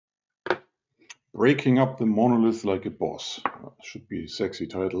Breaking up the monolith like a boss. Should be a sexy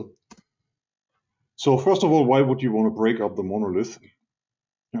title. So first of all, why would you want to break up the monolith?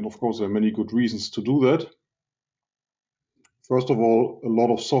 And of course, there are many good reasons to do that. First of all, a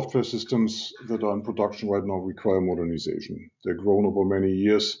lot of software systems that are in production right now require modernization. They're grown over many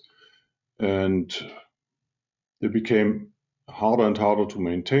years and they became harder and harder to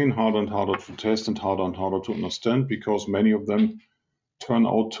maintain, harder and harder to test, and harder to understand because many of them turn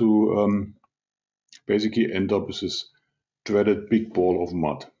out to basically end up with this dreaded big ball of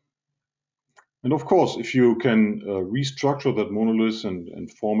mud. And of course, if you can restructure that monolith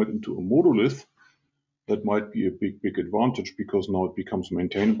and form it into a monolith, that might be a big advantage because now it becomes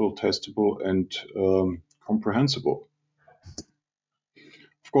maintainable, testable, and comprehensible.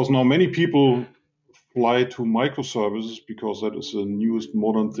 Of course, now many people fly to microservices because that is the newest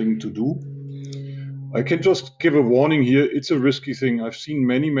modern thing to do. I can just give a warning here. It's a risky thing. I've seen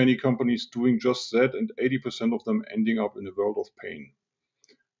many companies doing just that and 80% of them ending up in a world of pain.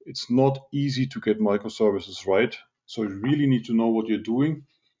 It's not easy to get microservices right. So you really need to know what you're doing.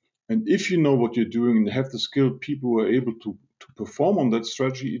 And if you know what you're doing and have the skilled people who are able to perform on that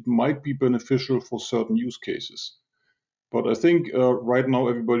strategy, it might be beneficial for certain use cases. But I think right now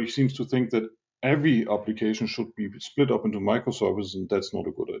everybody seems to think that every application should be split up into microservices, and that's not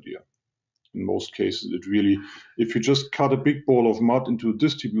a good idea. In most cases, it really, if you just cut a big ball of mud into a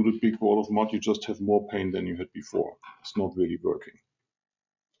distributed big ball of mud, you just have more pain than you had before. It's not really working.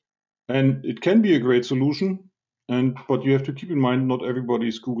 And it can be a great solution, but you have to keep in mind not everybody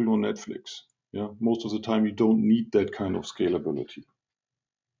is Google or Netflix. Yeah, most of the time you don't need that kind of scalability.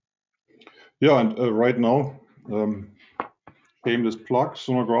 Yeah, and right now, shameless plug,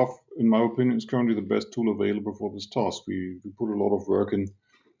 Sonargraph, in my opinion, is currently the best tool available for this task. We put a lot of work in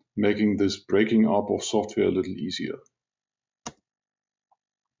making this breaking up of software a little easier.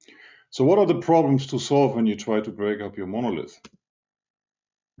 So what are the problems to solve when you try to break up your monolith?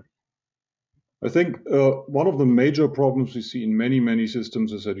 I think one of the major problems we see in many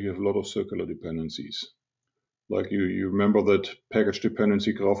systems is that you have a lot of circular dependencies. Like you remember that package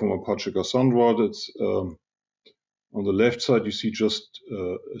dependency graph from Apache Cassandra. That's on the left side, you see just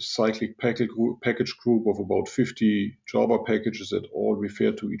a cyclic package group of about 50 Java packages that all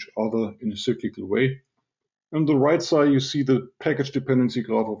refer to each other in a cyclical way. On the right side, you see the package dependency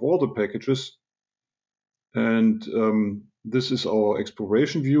graph of all the packages. And this is our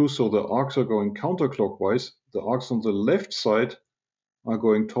exploration view. So the arcs are going counterclockwise. The arcs on the left side are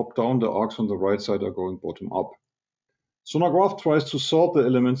going top down. The arcs on the right side are going bottom up. Sonargraph tries to sort the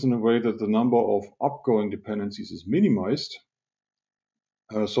elements in a way that the number of upgoing dependencies is minimized.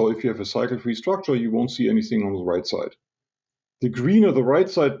 So if you have a cycle-free structure, you won't see anything on the right side. The greener the right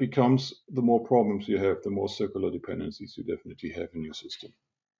side becomes, the more problems you have, the more circular dependencies you definitely have in your system.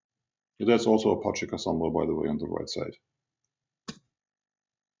 That's also Apache Cassandra, by the way, on the right side.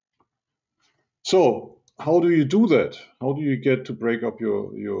 So how do you do that? How do you get to break up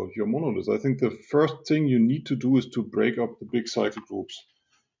your monolith? I think the first thing you need to do is to break up the big cycle groups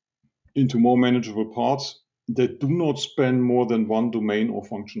into more manageable parts that do not span more than one domain or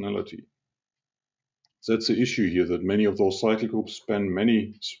functionality. That's the issue here, that many of those cycle groups span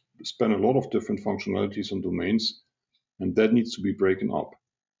a lot of different functionalities and domains, and that needs to be broken up.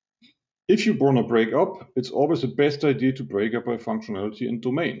 If you want to break up, it's always the best idea to break up by functionality and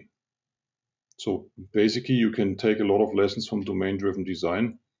domain. So basically, you can take a lot of lessons from domain-driven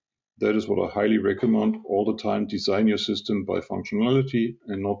design. That is what I highly recommend all the time. Design your system by functionality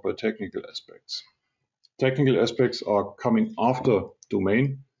and not by technical aspects. Technical aspects are coming after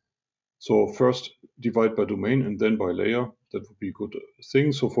domain. So first divide by domain and then by layer. That would be a good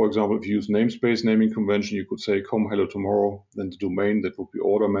thing. So for example, if you use namespace naming convention, you could say come hello tomorrow, then the domain, that would be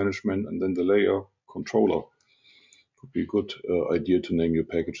order management, and then the layer controller. Could be a good idea to name your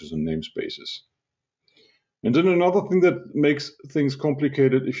packages and namespaces. And then another thing that makes things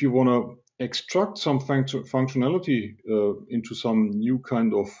complicated, if you want to extract some functionality into some new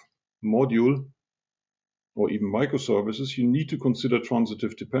kind of module or even microservices, you need to consider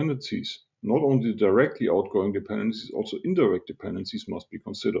transitive dependencies. Not only directly outgoing dependencies, also indirect dependencies must be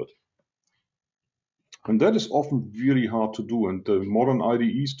considered. And that is often really hard to do, and the modern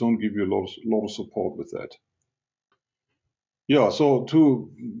IDEs don't give you a lot of support with that. Yeah, so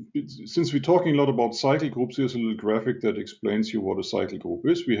since we're talking a lot about cycle groups, here's a little graphic that explains you what a cycle group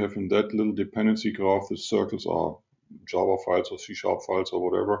is. We have in that little dependency graph, the circles are Java files or C# files or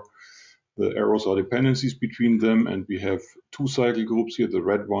whatever. The arrows are dependencies between them, and we have two cycle groups here, the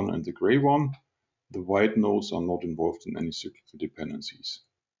red one and the gray one. The white nodes are not involved in any cyclical dependencies.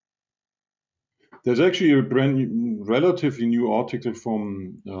 There's actually a relatively new article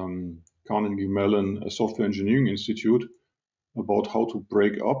from Carnegie Mellon Software Engineering Institute about how to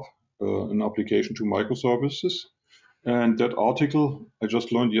break up an application to microservices. And that article I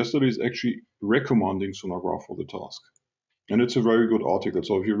just learned yesterday is actually recommending Sonargraph for the task. And it's a very good article.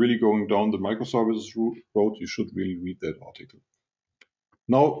 So if you're really going down the microservices road, you should really read that article.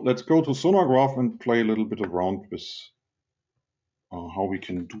 Now let's go to Sonargraph and play a little bit around with how we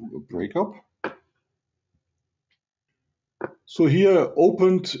can do a breakup. So here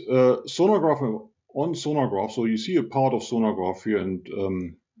opened Sonargraph on Sonargraph. So you see a part of Sonargraph here,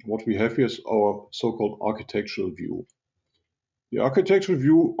 and what we have here is our so-called architectural view. The architectural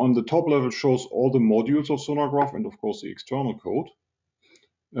view on the top level shows all the modules of Sonargraph and of course the external code.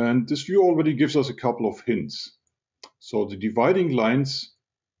 And this view already gives us a couple of hints. So the dividing lines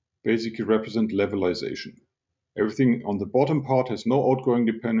basically represent levelization. Everything on the bottom part has no outgoing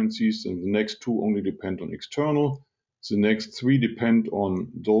dependencies, and the next two only depend on external. The next three depend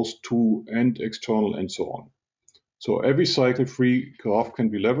on those two and external, and so on. So every cycle-free graph can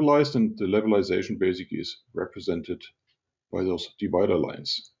be levelized, and the levelization basically is represented by those divider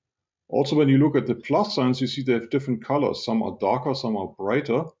lines. Also, when you look at the plus signs, you see they have different colors. Some are darker, some are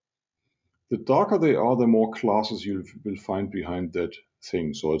brighter. The darker they are, the more classes you will find behind that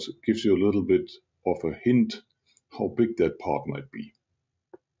thing. So it gives you a little bit of a hint how big that part might be.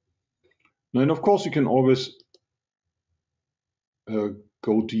 Now, and of course, you can always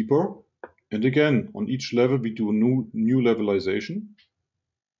go deeper. And again, on each level, we do new levelization.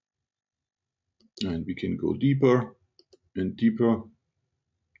 And we can go deeper and deeper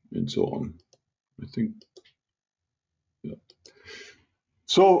and so on. I think, yeah.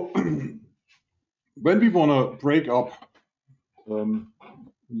 So when we want to break up,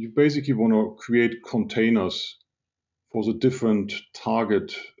 you basically want to create containers for the different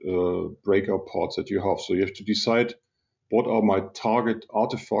target breakup parts that you have. So you have to decide what are my target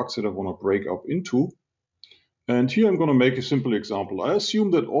artifacts that I want to break up into. And here I'm going to make a simple example. I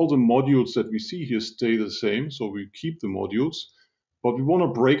assume that all the modules that we see here stay the same, so we keep the modules, but we want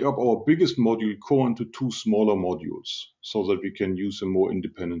to break up our biggest module core into two smaller modules so that we can use them more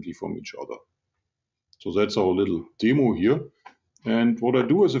independently from each other. So that's our little demo here. And what I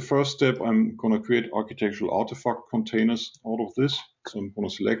do as a first step, I'm going to create architectural artifact containers out of this. So I'm going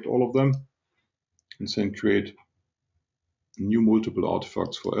to select all of them and then create new multiple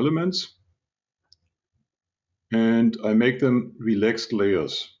artifacts for elements. And I make them relaxed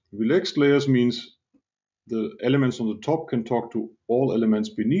layers. Relaxed layers means the elements on the top can talk to all elements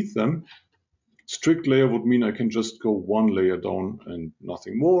beneath them. Strict layer would mean I can just go one layer down and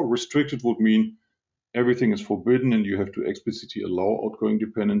nothing more. Restricted would mean everything is forbidden and you have to explicitly allow outgoing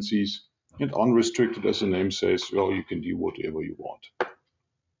dependencies. And unrestricted, as the name says, well, you can do whatever you want.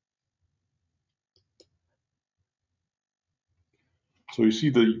 So you see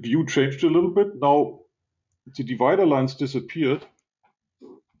the view changed a little bit. Now the divider lines disappeared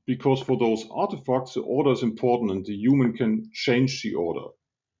because for those artifacts, the order is important and the human can change the order.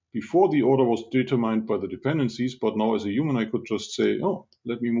 Before, the order was determined by the dependencies, but now as a human, I could just say, oh,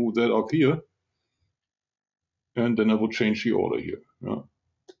 let me move that up here. And then I would change the order here. Yeah.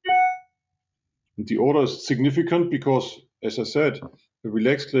 And the order is significant because, as I said, the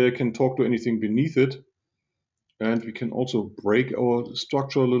relaxed layer can talk to anything beneath it. And we can also break our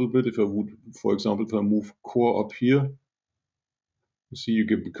structure a little bit. If I would, for example, if I move core up here, you see you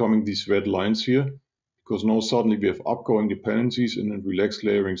get becoming these red lines here, because now suddenly we have outgoing dependencies. In a relaxed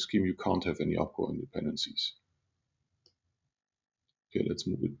layering scheme, you can't have any outgoing dependencies. Okay, let's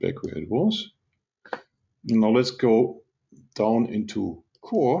move it back where it was. Now let's go down into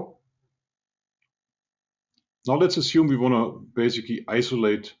core. Now let's assume we want to basically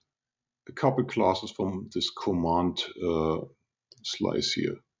isolate a couple classes from this command slice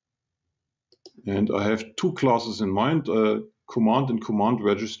here. And I have two classes in mind. Command and command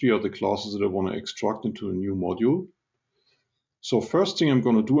registry are the classes that I want to extract into a new module. So first thing I'm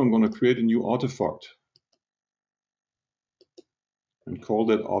going to do, I'm going to create a new artifact and call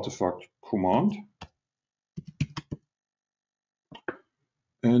that artifact command.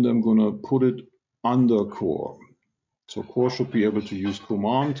 And I'm going to put it under core. So core should be able to use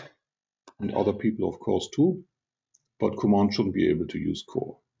command, and other people of course too, but command shouldn't be able to use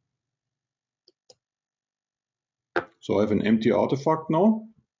core. So I have an empty artifact now.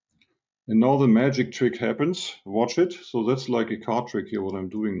 And now the magic trick happens. Watch it. So that's like a card trick here, what I'm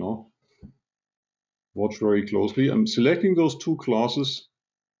doing now. Watch very closely. I'm selecting those two classes,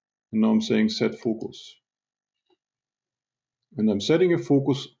 and now I'm saying set focus. And I'm setting a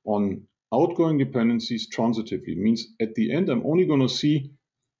focus on outgoing dependencies transitively. Means at the end, I'm only going to see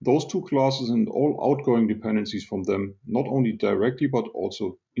those two classes and all outgoing dependencies from them, not only directly, but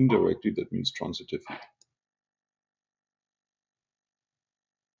also indirectly, that means transitively.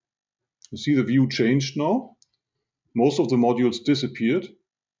 You see the view changed now. Most of the modules disappeared,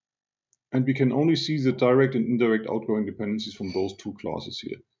 and we can only see the direct and indirect outgoing dependencies from those two classes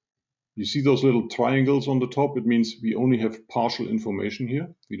here. You see those little triangles on the top? It means we only have partial information here.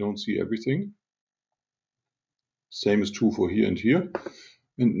 We don't see everything. Same is true for here and here.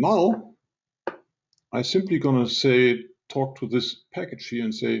 And now I'm simply going to say, talk to this package here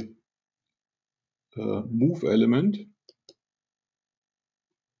and say, move element.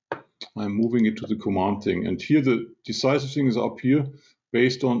 I'm moving it to the command thing. And here the decisive thing is up here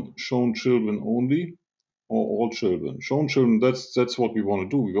based on shown children only or all children. Shown children, that's what we want to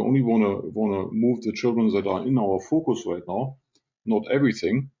do. We only want to move the children that are in our focus right now, not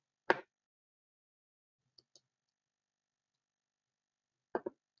everything.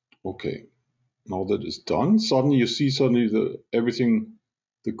 Okay, now that is done. Suddenly you see everything,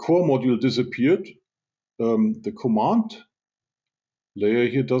 the core module disappeared. The command layer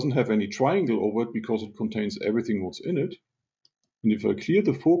here doesn't have any triangle over it because it contains everything what's in it. And if I clear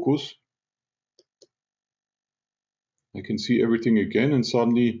the focus, I can see everything again, and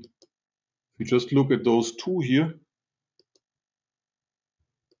suddenly, if you just look at those two here,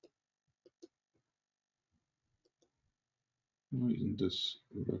 why isn't this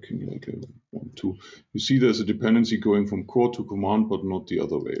working like I want to? You see there's a dependency going from core to command, but not the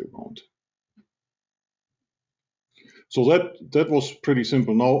other way around. So that was pretty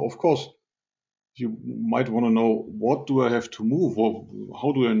simple. Now, of course, you might want to know, what do I have to move, or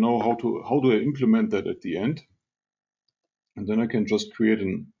how do I know how do I implement that at the end? And then I can just create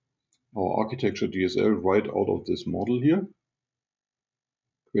our architecture DSL right out of this model here.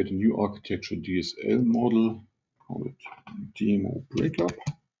 Create a new architecture DSL model, call it demo breakup.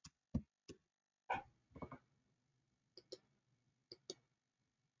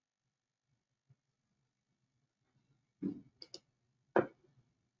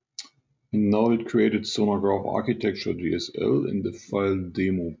 And now it created Sonargraph architecture DSL in the file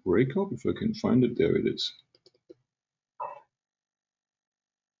demo breakup. If I can find it, there it is.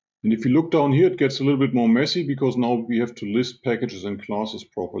 And if you look down here, it gets a little bit more messy because now we have to list packages and classes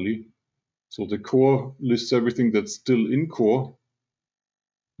properly. So the core lists everything that's still in core.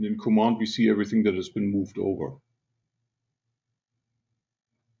 And in command, we see everything that has been moved over.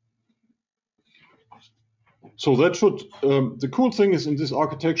 So that should, the cool thing is in this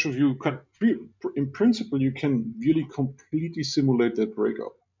architecture, you can, in principle, you can really completely simulate that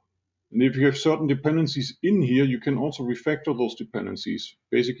breakup. And if you have certain dependencies in here, you can also refactor those dependencies.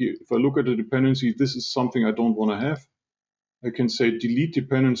 Basically, if I look at a dependency, this is something I don't want to have. I can say delete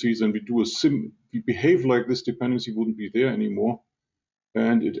dependencies, and we behave like this dependency wouldn't be there anymore.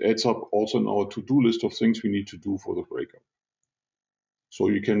 And it adds up also in our to-do list of things we need to do for the breakup. So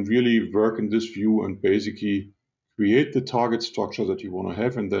you can really work in this view and basically create the target structure that you want to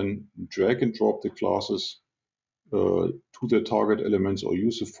have, and then drag and drop the classes to their target elements, or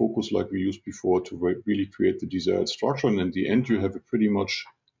use the focus like we used before to really create the desired structure. And in the end, you have a pretty much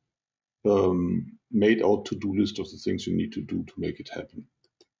made out to-do list of the things you need to do to make it happen.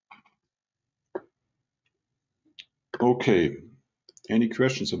 Okay, any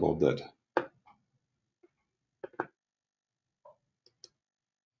questions about that?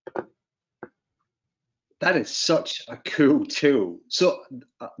 That is such a cool tool. So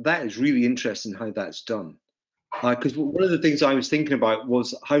that is really interesting how that's done. Because one of the things I was thinking about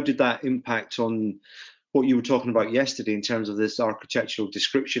was, how did that impact on what you were talking about yesterday in terms of this architectural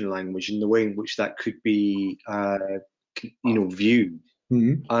description language and the way in which that could be, viewed.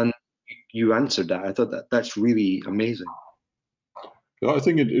 Mm-hmm. And you answered that. I thought that's really amazing. Yeah, I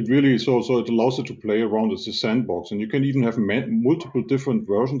think it really, so it allows you to play around as a sandbox, and you can even have multiple different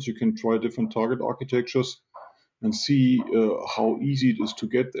versions. You can try different target architectures and see how easy it is to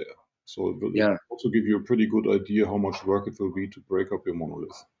get there. So it will also give you a pretty good idea how much work it will be to break up your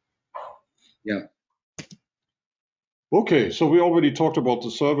monolith. Yeah. Okay, so we already talked about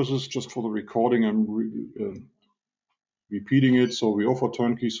the services. Just for the recording, I'm repeating it. So we offer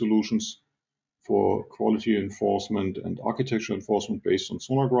turnkey solutions for quality enforcement and architecture enforcement based on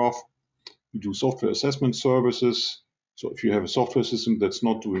Sonargraph. We do software assessment services. So if you have a software system that's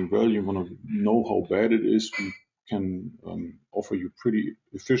not doing well, you want to know how bad it is, we can offer you pretty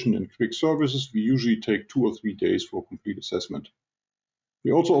efficient and quick services. We usually take 2 or 3 days for complete assessment.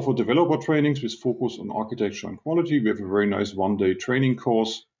 We also offer developer trainings with focus on architecture and quality. We have a very nice 1-day training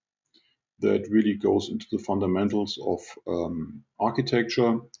course that really goes into the fundamentals of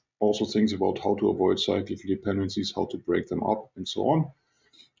architecture, also things about how to avoid cyclical dependencies, how to break them up, and so on.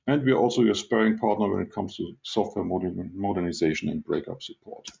 And we are also your sparring partner when it comes to software modernization and breakup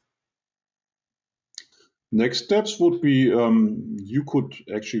support. Next steps would be you could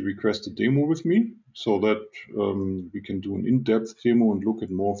actually request a demo with me so that we can do an in-depth demo and look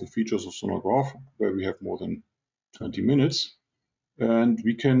at more of the features of Sonargraph, where we have more than 20 minutes. And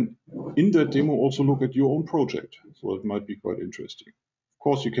we can, in that demo, also look at your own project. So it might be quite interesting. Of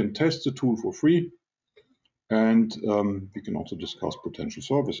course, you can test the tool for free, and we can also discuss potential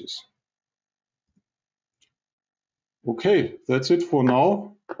services. Okay, that's it for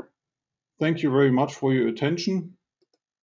now. Thank you very much for your attention.